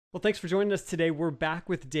Well, thanks for joining us today. We're back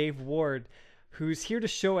with Dave Ward, who's here to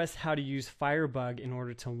show us how to use FireBug in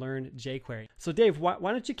order to learn jQuery. So Dave, why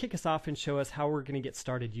don't you kick us off and show us how we're going to get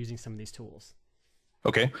started using some of these tools?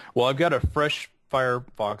 Okay, well, I've got a fresh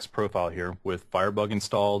Firefox profile here with FireBug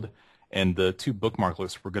installed and the two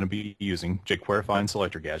bookmarklets we're going to be using, jQuerify and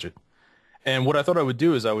SelectorGadget. And what I thought I would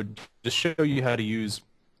do is I would just show you how to use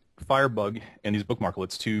FireBug and these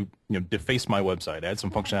bookmarklets to deface my website, add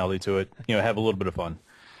some functionality to it, have a little bit of fun.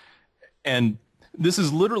 And this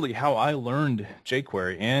is literally how I learned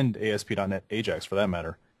jQuery and ASP.NET Ajax for that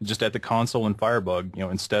matter, just at the console in FireBug,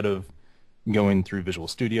 instead of going through Visual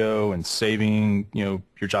Studio and saving, your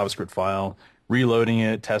JavaScript file, reloading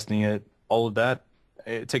it, testing it, all of that,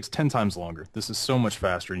 it takes 10 times longer. This is so much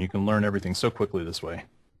faster, and you can learn everything so quickly this way.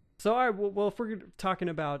 So, all right, well, if we're talking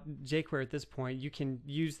about jQuery at this point, you can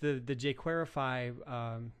use the jQuerify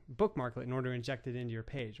bookmarklet in order to inject it into your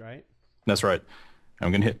page, right? That's right. I'm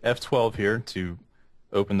going to hit F12 here to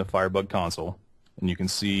open the FireBug console, and you can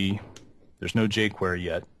see there's no jQuery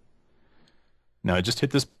yet. Now I just hit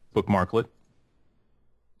this bookmarklet,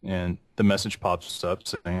 and the message pops up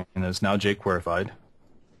saying it's now jQuerified.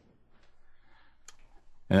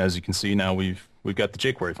 And as you can see, now we've got the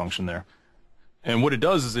jQuery function there. And what it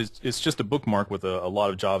does is it's just a bookmark with a lot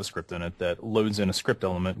of JavaScript in it that loads in a script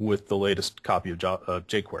element with the latest copy of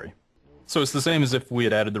jQuery. So it's the same as if we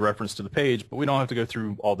had added the reference to the page, but we don't have to go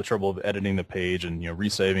through all the trouble of editing the page and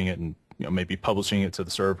resaving it and maybe publishing it to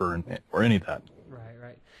the server or any of that.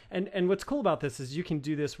 Right. And what's cool about this is you can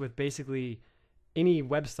do this with basically any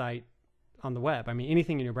website on the web. I mean,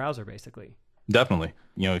 anything in your browser, basically. Definitely.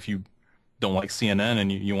 If you don't like CNN and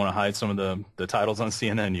you want to hide some of the titles on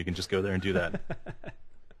CNN, you can just go there and do that.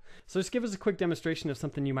 So just give us a quick demonstration of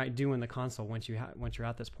something you might do in the console once you're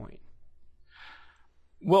at this point.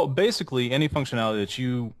 Well, basically, any functionality that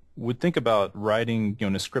you would think about writing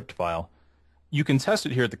in a script file, you can test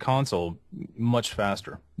it here at the console much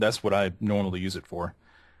faster. That's what I normally use it for.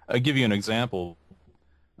 I'll give you an example.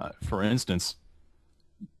 For instance,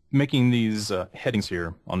 making these headings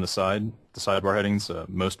here on the sidebar headings,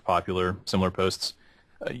 most popular, similar posts.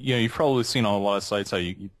 You've probably seen on a lot of sites how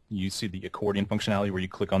you see the accordion functionality where you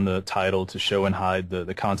click on the title to show and hide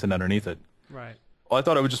the content underneath it. Right. Well, I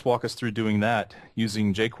thought I would just walk us through doing that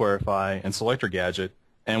using jQuerify and SelectorGadget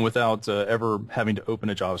and without ever having to open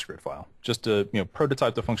a JavaScript file. Just to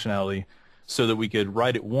prototype the functionality so that we could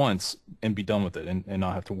write it once and be done with it and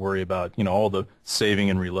not have to worry about all the saving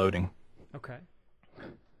and reloading. Okay.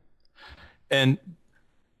 And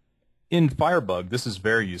in FireBug, this is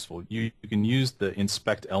very useful. You can use the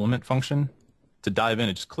inspect element function to dive in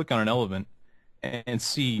and just click on an element and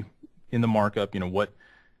see in the markup what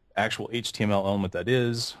actual HTML element that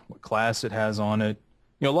is, what class it has on it.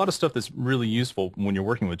 A lot of stuff that's really useful when you're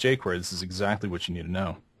working with jQuery. This is exactly what you need to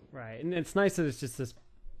know. Right, and it's nice that it's just this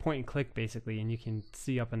point and click basically, and you can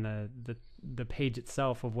see up in the page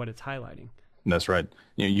itself of what it's highlighting. That's right.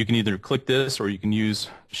 You can either click this or you can use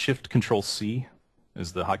Shift-Control-C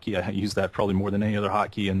as the hotkey. I use that probably more than any other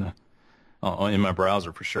hotkey in my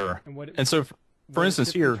browser for sure. And so, for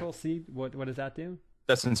instance, here, Control-C, what does that do?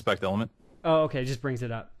 That's an inspect element. Oh, okay, it just brings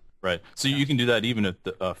it up. Right. So you can do that even if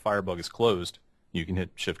the FireBug is closed. You can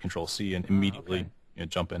hit Shift-Control-C and immediately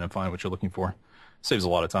jump in and find what you're looking for. Saves a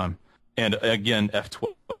lot of time. And again,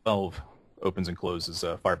 F12 opens and closes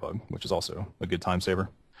FireBug, which is also a good time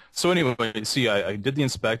saver. So anyway, see, I did the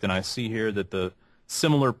inspect, and I see here that the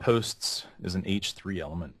similar posts is an H3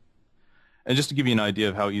 element. And just to give you an idea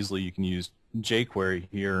of how easily you can use jQuery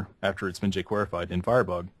here after it's been jQuerified in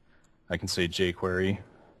FireBug, I can say jQuery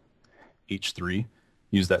H3,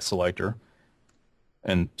 use that selector,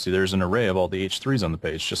 and see there's an array of all the H3s on the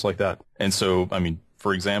page, just like that. And so, I mean,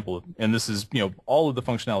 for example, and this is, all of the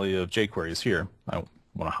functionality of jQuery is here. I don't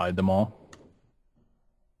want to hide them all.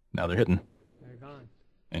 Now they're hidden. They're gone.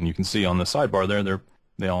 And you can see on the sidebar there,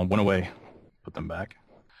 they all went away. Put them back.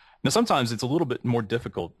 Now sometimes it's a little bit more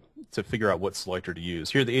difficult to figure out what selector to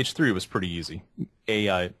use. Here the H3 was pretty easy.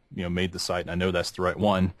 I made the site and I know that's the right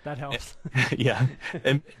one. That helps. Yeah.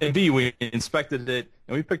 And B, we inspected it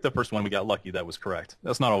and we picked the first one. We got lucky that was correct.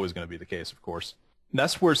 That's not always going to be the case, of course. And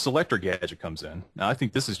that's where SelectorGadget comes in. Now I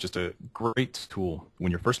think this is just a great tool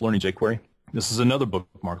when you're first learning jQuery. This is another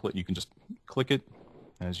bookmarklet. You can just click it.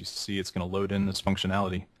 As you see, it's going to load in this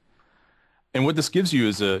functionality. And what this gives you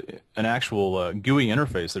is an actual GUI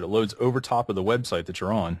interface that it loads over top of the website that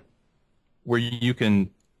you're on, where you can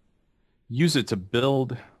use it to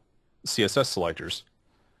build CSS selectors.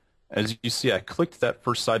 As you see, I clicked that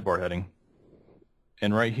first sidebar heading,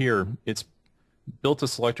 and right here, it's built a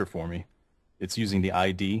selector for me. It's using the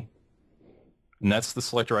ID And that's the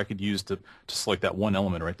selector I could use to select that one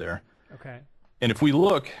element right there. Okay. And if we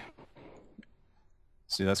look,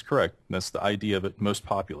 see, that's correct. That's the ID of it, most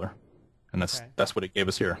popular. And that's what it gave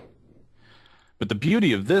us here. But the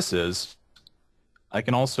beauty of this is I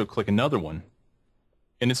can also click another one,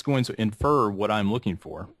 and it's going to infer what I'm looking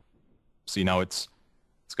for. See, now it's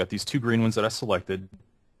got these two green ones that I selected,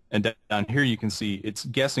 and down here you can see it's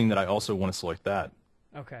guessing that I also want to select that.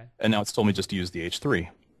 Okay. And now it's told me just to use the H3.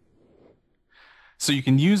 So you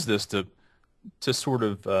can use this to sort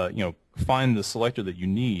of find the selector that you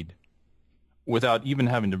need without even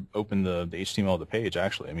having to open the HTML of the page,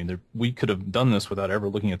 actually. I mean, we could have done this without ever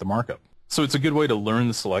looking at the markup. So it's a good way to learn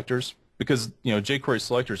the selectors because, jQuery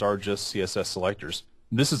selectors are just CSS selectors.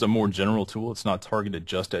 This is a more general tool. It's not targeted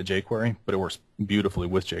just at jQuery, but it works beautifully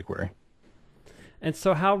with jQuery. And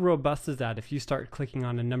so how robust is that? If you start clicking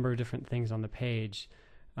on a number of different things on the page,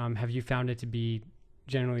 have you found it to be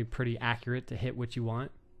generally pretty accurate to hit what you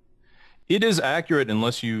want? It is accurate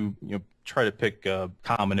unless you try to pick a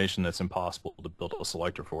combination that's impossible to build a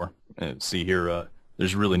selector for. See here,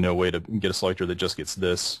 there's really no way to get a selector that just gets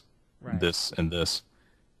this, right, this, and this.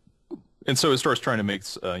 And so it starts trying to make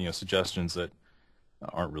suggestions that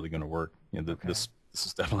aren't really going to work. Okay. This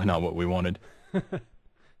is definitely not what we wanted.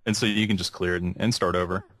 And so you can just clear it and start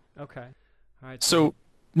over. Okay. All right. So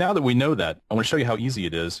now that we know that, I want to show you how easy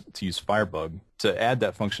it is to use FireBug to add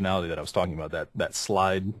that functionality that I was talking about, that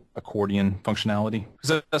slide accordion functionality.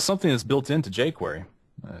 Because that's something that's built into jQuery.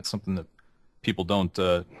 It's something that people don't,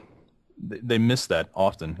 they miss that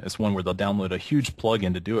often. It's one where they'll download a huge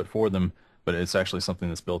plugin to do it for them, but it's actually something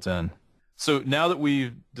that's built in. So now that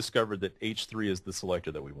we've discovered that H3 is the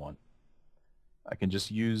selector that we want, I can just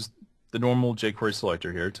use the normal jQuery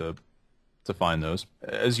selector here to find those,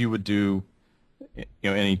 as you would do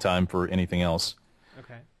any time for anything else.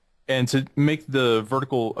 Okay. And to make the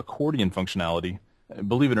vertical accordion functionality,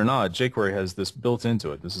 believe it or not, jQuery has this built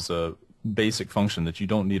into it. This is a basic function that you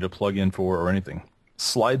don't need a plugin for or anything.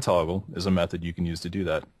 Slide toggle is a method you can use to do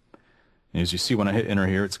that. And as you see when I hit enter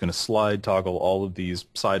here, it's going to slide toggle all of these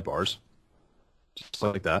sidebars, just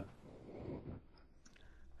like that.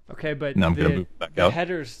 Okay, but now I'm going to move back out. The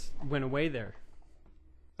headers went away there.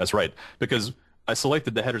 That's right, because I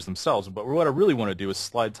selected the headers themselves, but what I really want to do is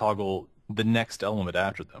slide toggle the next element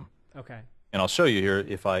after them. Okay. And I'll show you here,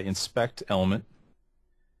 if I inspect element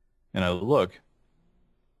and I look,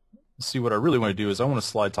 see what I really want to do is I want to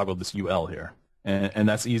slide toggle this UL here. And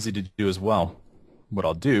that's easy to do as well. What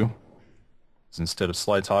I'll do is instead of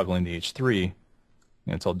slide toggling the H3, I'm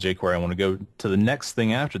going to tell jQuery I want to go to the next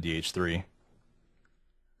thing after the H3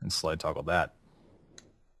 and slide toggle that.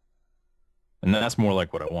 And that's more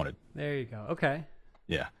like what I wanted. There you go. Okay.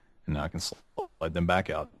 Yeah. And now I can slide them back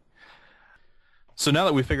out. So now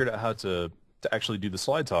that we figured out how to actually do the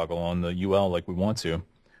slide toggle on the UL like we want to,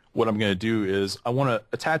 what I'm going to do is I want to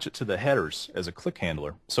attach it to the headers as a click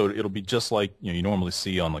handler. So it'll be just like you normally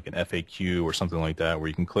see on like an FAQ or something like that, where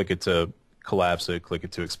you can click it to collapse it, click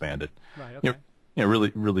it to expand it. Right. Okay.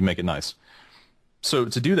 Really make it nice. So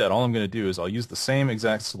to do that, all I'm going to do is I'll use the same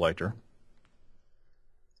exact selector,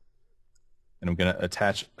 and I'm going to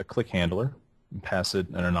attach a click handler and pass it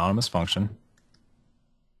an anonymous function.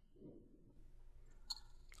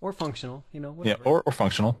 Or functional, whatever. Yeah, or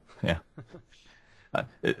functional, yeah.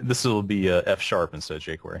 This will be F# instead of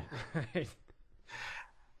jQuery. Right.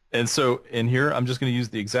 And so in here, I'm just going to use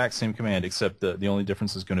the exact same command, except the only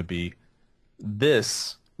difference is going to be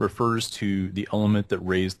this refers to the element that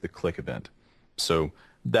raised the click event. So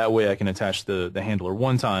that way I can attach the handler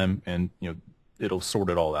one time, and it'll sort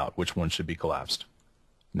it all out, which one should be collapsed.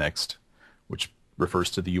 Next, which refers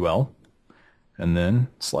to the UL, and then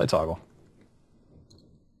slide toggle.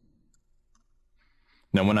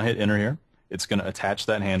 Now when I hit enter here, it's going to attach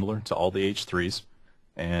that handler to all the H3s,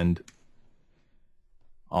 and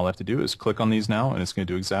all I have to do is click on these now, and it's going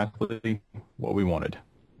to do exactly what we wanted.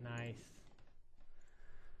 Nice.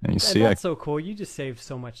 And you see, that's so cool. You just saved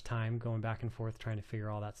so much time going back and forth trying to figure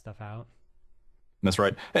all that stuff out. That's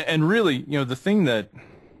right. And really, the thing that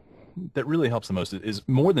really helps the most is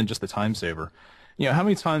more than just the time saver. How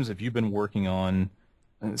many times have you been working on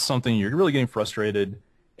something, you're really getting frustrated,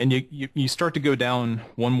 and you start to go down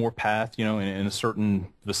one more path, in a certain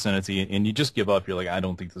vicinity, and you just give up. You're like, I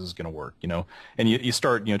don't think this is going to work, and you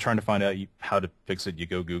start, trying to find out how to fix it. You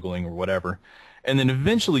go Googling or whatever, and then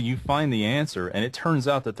eventually you find the answer, and it turns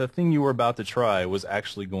out that the thing you were about to try was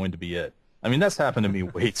actually going to be it. I mean, that's happened to me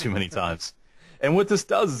way too many times. And what this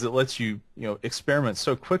does is it lets you, experiment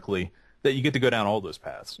so quickly that you get to go down all those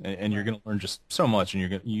paths, and you're going to learn just so much,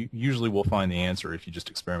 and you usually will find the answer if you just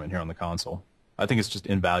experiment here on the console. I think it's just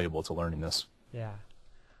invaluable to learning this. Yeah.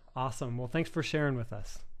 Awesome. Well, thanks for sharing with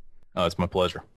us. It's my pleasure.